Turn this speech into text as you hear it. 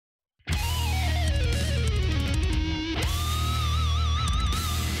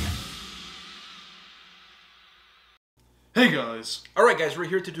Hey guys! Alright guys, we're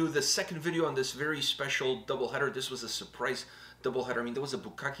here to do the second video on this very special doubleheader. This was a surprise doubleheader. I mean, there was a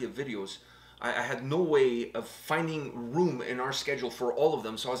bukkake of videos. I had no way of finding room in our schedule for all of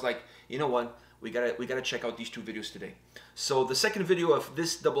them, so I was like, you know what, we gotta check out these two videos today. So the second video of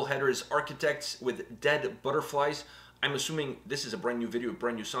this doubleheader is Architects with Dead Butterflies. I'm assuming this is a brand new video, a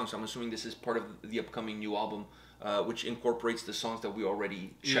brand new song, so I'm assuming this is part of the upcoming new album, which incorporates the songs that we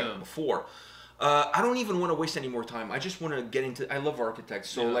already checked before. I don't even want to waste any more time. I just want to get into. I love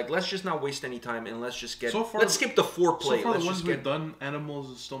Architects, so like, let's just not waste any time and let's just get. Let's skip the foreplay. So far, the ones we've done, Animals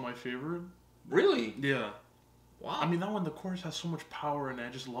is still my favorite. Really? Yeah. Wow. I mean, that one, the chorus has so much power, and I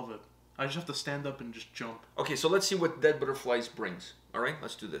just love it. I just have to stand up and just jump. Okay, so let's see what Dead Butterflies brings. All right,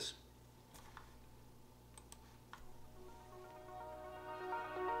 let's do this.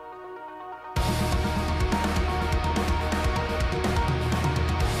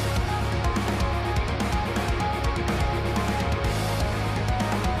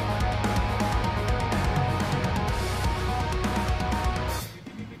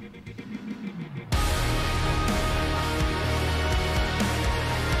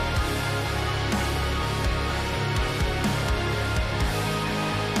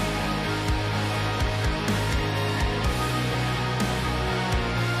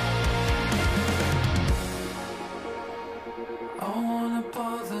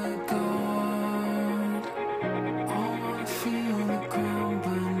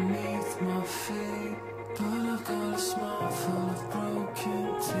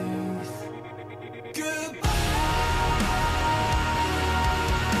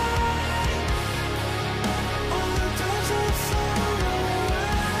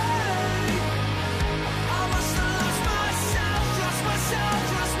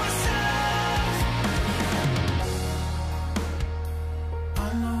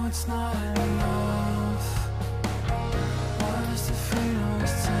 It's not enough. Why does the freedom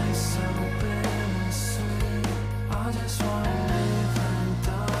taste so bittersweet? I just wanna live and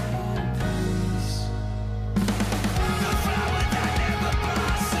die in peace. The flower that never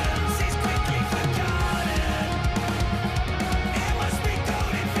blossoms is quickly forgotten. It must be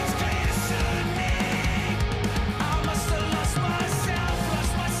gold if it's glistening. I must have lost myself,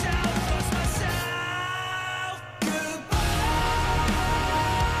 lost myself, lost myself. Goodbye.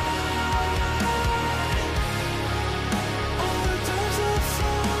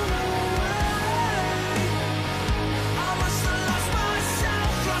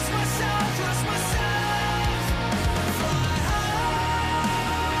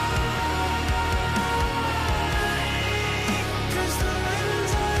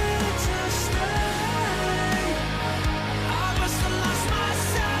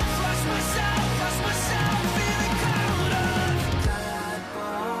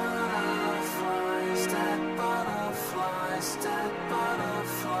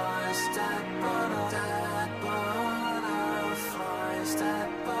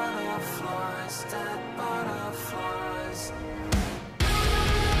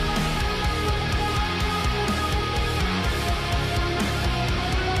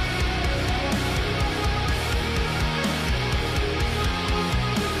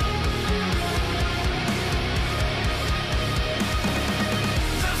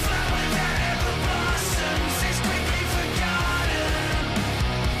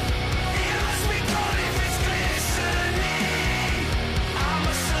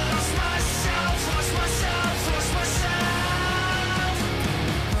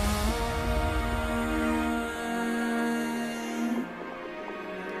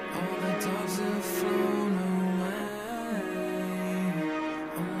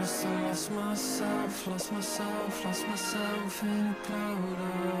 Lost myself in a cloud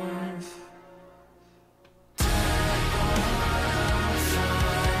of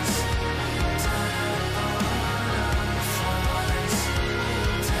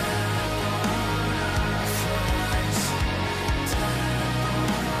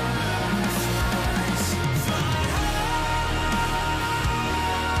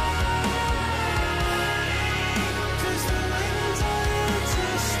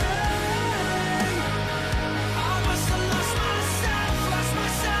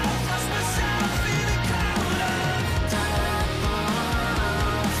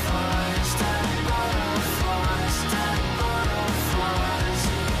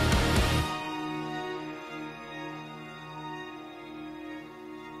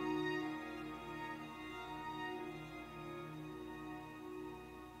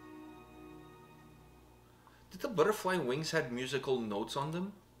Did the butterfly wings had musical notes on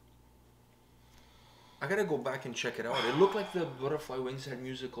them? I gotta go back and check it out. It looked like the butterfly wings had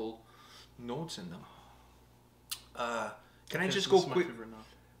musical notes in them. Can I Yes, just this go is my quick? favorite now.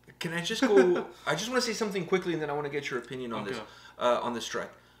 Can I just go? I just want to say something quickly, and then I want to get your opinion on Okay. this on this track.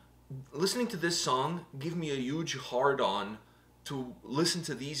 Listening to this song give me a huge hard-on to listen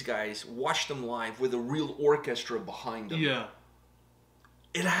to these guys, watch them live with a real orchestra behind them. Yeah.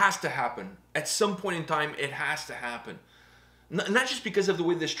 It has to happen at some point in time. It has to happen. Not just because of the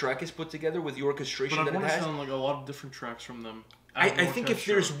way this track is put together with the orchestration But I that it want to has. sound like a lot of different tracks from them. I As an think if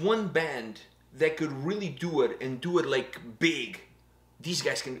orchestra. there's one band that could really do it and do it like big, these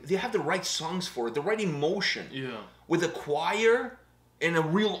guys can. They have the right songs for it, the right emotion. Yeah. With a choir and a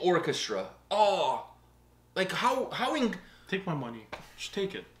real orchestra. Oh, like how Take my money. Just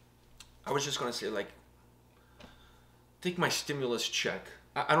take it. I was just gonna say, like, take my stimulus check.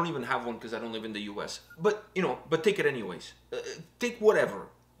 I don't even have one because I don't live in the U.S. But but take it anyways. Take whatever.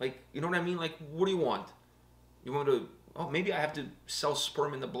 Like, you know what I mean? Like, what do you want? You want to? Oh, maybe I have to sell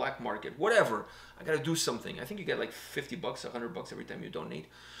sperm in the black market. Whatever. I gotta do something. I think you get like $50, $100 every time you donate.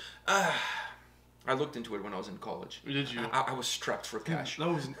 I looked into it when I was in college. Did you? I was strapped for cash. That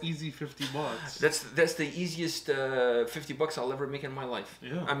was an easy $50. That's the easiest $50 I'll ever make in my life.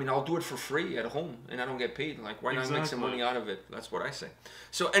 Yeah. I mean, I'll do it for free at home, and I don't get paid. Like, why not make some Exactly. money out of it? That's what I say.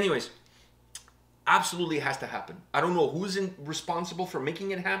 So, anyways, absolutely has to happen. I don't know who's responsible for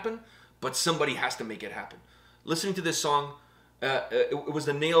making it happen, but somebody has to make it happen. Listening to this song, it was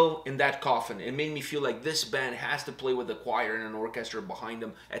the nail in that coffin. It made me feel like this band has to play with a choir and an orchestra behind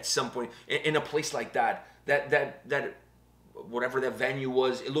them at some point in a place like that. That whatever that venue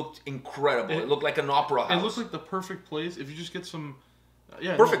was, it looked incredible. It looked like an opera house. It looks like the perfect place if you just get some.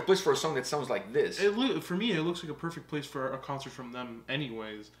 Yeah. Perfect place for a song that sounds like this. For me, it looks like a perfect place for a concert from them,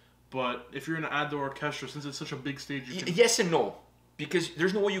 anyways. But if you're gonna add the orchestra, since it's such a big stage, you can. Yes and no. Because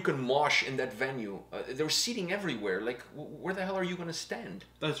there's no way you can mosh in that venue. There's seating everywhere. Like, where the hell are you going to stand?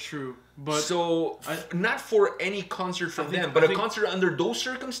 That's true. But so, not for any concert from them, but a concert under those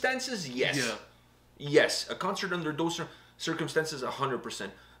circumstances, yes. Yeah. Yes, a concert under those circumstances,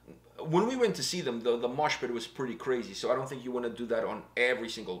 100%. When we went to see them, the mosh pit was pretty crazy. So I don't think you want to do that on every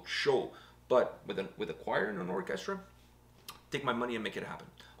single show. But with a choir and an orchestra, take my money and make it happen.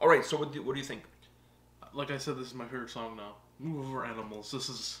 All right. So what do you think? Like I said, this is my favorite song now. Move over animals. This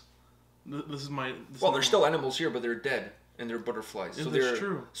is my. Well, they're still animals here, but they're dead and they're butterflies. Yeah, So that's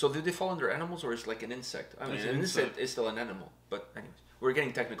true. So did they fall under animals or is it like an insect? I mean, It's an an insect insect. is still an animal. But anyways, we're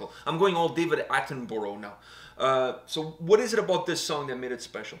getting technical. I'm going all David Attenborough now. So what is it about this song that made it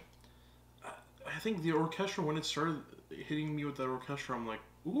special? I think the orchestra, when it started hitting me with that orchestra, I'm like,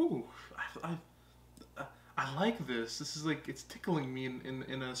 ooh, I like this. This is like, it's tickling me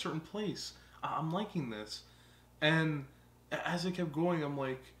in a certain place. I'm liking this. And as it kept going, I'm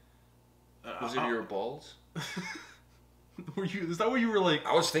like... Was it your balls? Is that what you were like?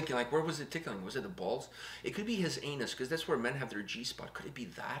 I was thinking, like, where was it tickling? Was it the balls? It could be his anus, because that's where men have their G-spot. Could it be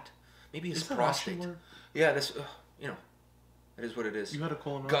that? Maybe his Is that prostate. actually where- Yeah, that's, it is what it is. You had a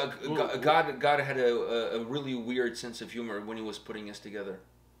colonoscopy? God had a really weird sense of humor when he was putting us together.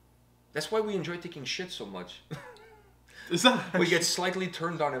 That's why we enjoy taking shit so much. Is that We get slightly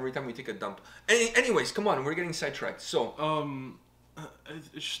turned on every time we take a dump. Anyways, come on, we're getting sidetracked. So,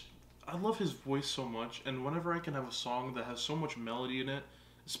 I love his voice so much, and whenever I can have a song that has so much melody in it,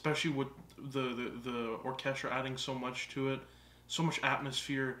 especially with the orchestra adding so much to it, so much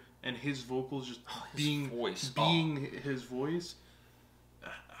atmosphere, and his vocals just being his voice,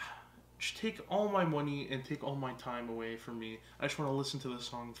 just take all my money and take all my time away from me. I just want to listen to this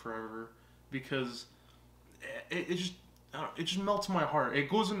song forever because it just melts my heart. It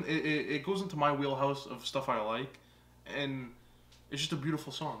goes into my wheelhouse of stuff I like, and it's just a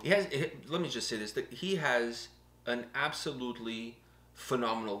beautiful song. let me just say this: that he has an absolutely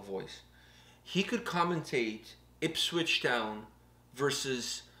phenomenal voice. He could commentate Ipswich Town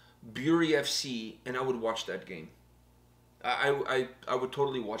versus Bury FC, and I would watch that game. I would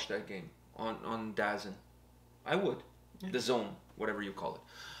totally watch that game on DAZN. I would. Yeah. The Zone, whatever you call it.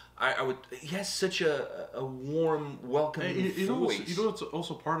 I would. He has such a warm, welcoming voice. You know what's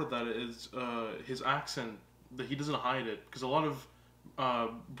also part of that is his accent. That he doesn't hide it, because a lot of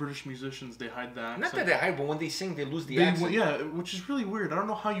British musicians, they hide the accent. Not that they hide, but when they sing, they lose the accent. Yeah, which is really weird. I don't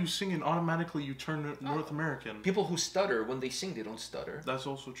know how you sing and automatically you turn North American. People who stutter, when they sing, they don't stutter. That's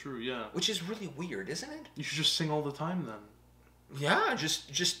also true, yeah. Which is really weird, isn't it? You should just sing all the time then. Yeah,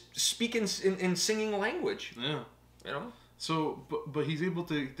 just speak in singing language. Yeah. You know? So, but he's able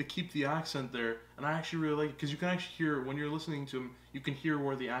to keep the accent there, and I actually really like it, because you can actually hear, when you're listening to him, you can hear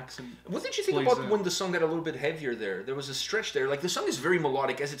where the accent What did you think plays about in. when the song got a little bit heavier there? There was a stretch there. Like, the song is very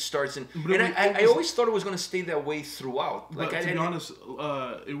melodic as it starts, and But I always thought it was going to stay that way throughout. But Like, to be honest,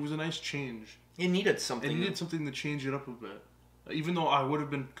 it was a nice change, It needed It something. needed something to change it up a bit. Even though I would have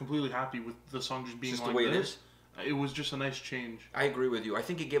been completely happy with the song just being Just like the way it this, is. it was just a nice change. I agree with you. I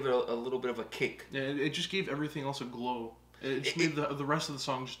think it gave it a little bit of a kick. Yeah, it just gave everything else a glow. It just made the rest of the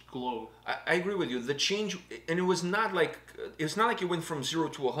song just glow. I agree with you. The change, and it was not like it went from 0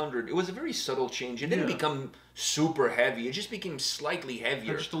 to 100. It was a very subtle change. It didn't Yeah. become super heavy. It just became slightly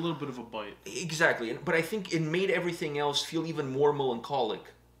heavier. Just a little bit of a bite. Exactly. But I think it made everything else feel even more melancholic.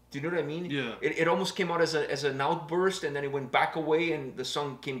 Do you know what I mean? Yeah. It almost came out as an outburst, and then it went back away, and the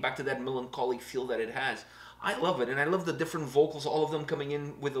song came back to that melancholic feel that it has. I love it, and I love the different vocals, all of them coming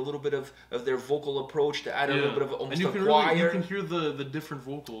in with a little bit of their vocal approach to add a little bit of almost and you a can choir. you can hear the different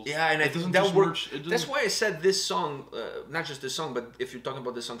vocals. Yeah, and I It think doesn't that just works. merge- it That's doesn't- why I said this song, not just this song, but if you're talking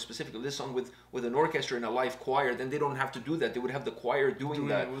about this song specifically, this song with an orchestra and a live choir, then they don't have to do that. They would have the choir doing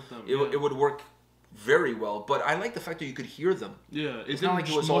that. it with them, It would work very well. But I like the fact that you could hear them. Yeah, It's not like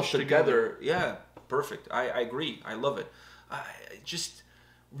it was all together. Yeah, perfect. I agree. I love it. Just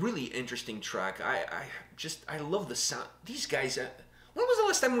really interesting track. I love the sound. These guys. When was the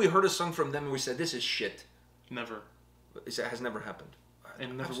last time we heard a song from them and we said this is shit? Never. It has never happened.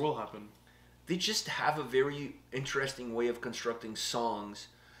 And it never will happen. They just have a very interesting way of constructing songs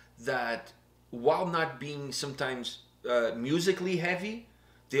that, while not being sometimes musically heavy,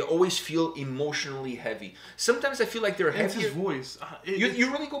 they always feel emotionally heavy. Sometimes I feel like they're It's heavier. his voice.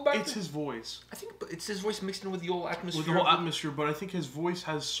 You really go back It's to his voice. I think it's his voice mixed in with the whole atmosphere. With the whole atmosphere, but I think his voice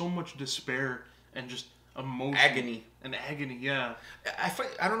has so much despair and just emotion. Agony. And agony, yeah.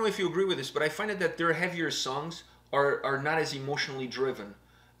 I don't know if you agree with this, but I find it that their heavier songs are not as emotionally driven,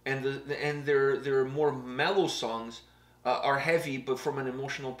 and their more mellow songs are heavy, but from an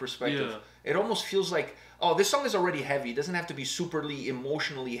emotional perspective. Yeah. It almost feels like, oh, this song is already heavy. It doesn't have to be superly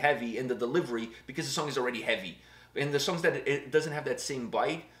emotionally heavy in the delivery because the song is already heavy. In the songs that it doesn't have that same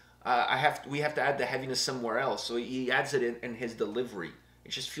bite, we have to add the heaviness somewhere else. So he adds it in his delivery. It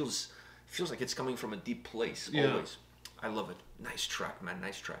just feels like it's coming from a deep place. Yeah. Always. I love it. Nice track, man.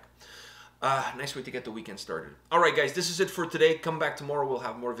 Nice track. Nice way to get the weekend started. All right, guys. This is it for today. Come back tomorrow. We'll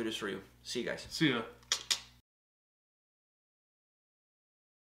have more videos for you. See you guys. See ya.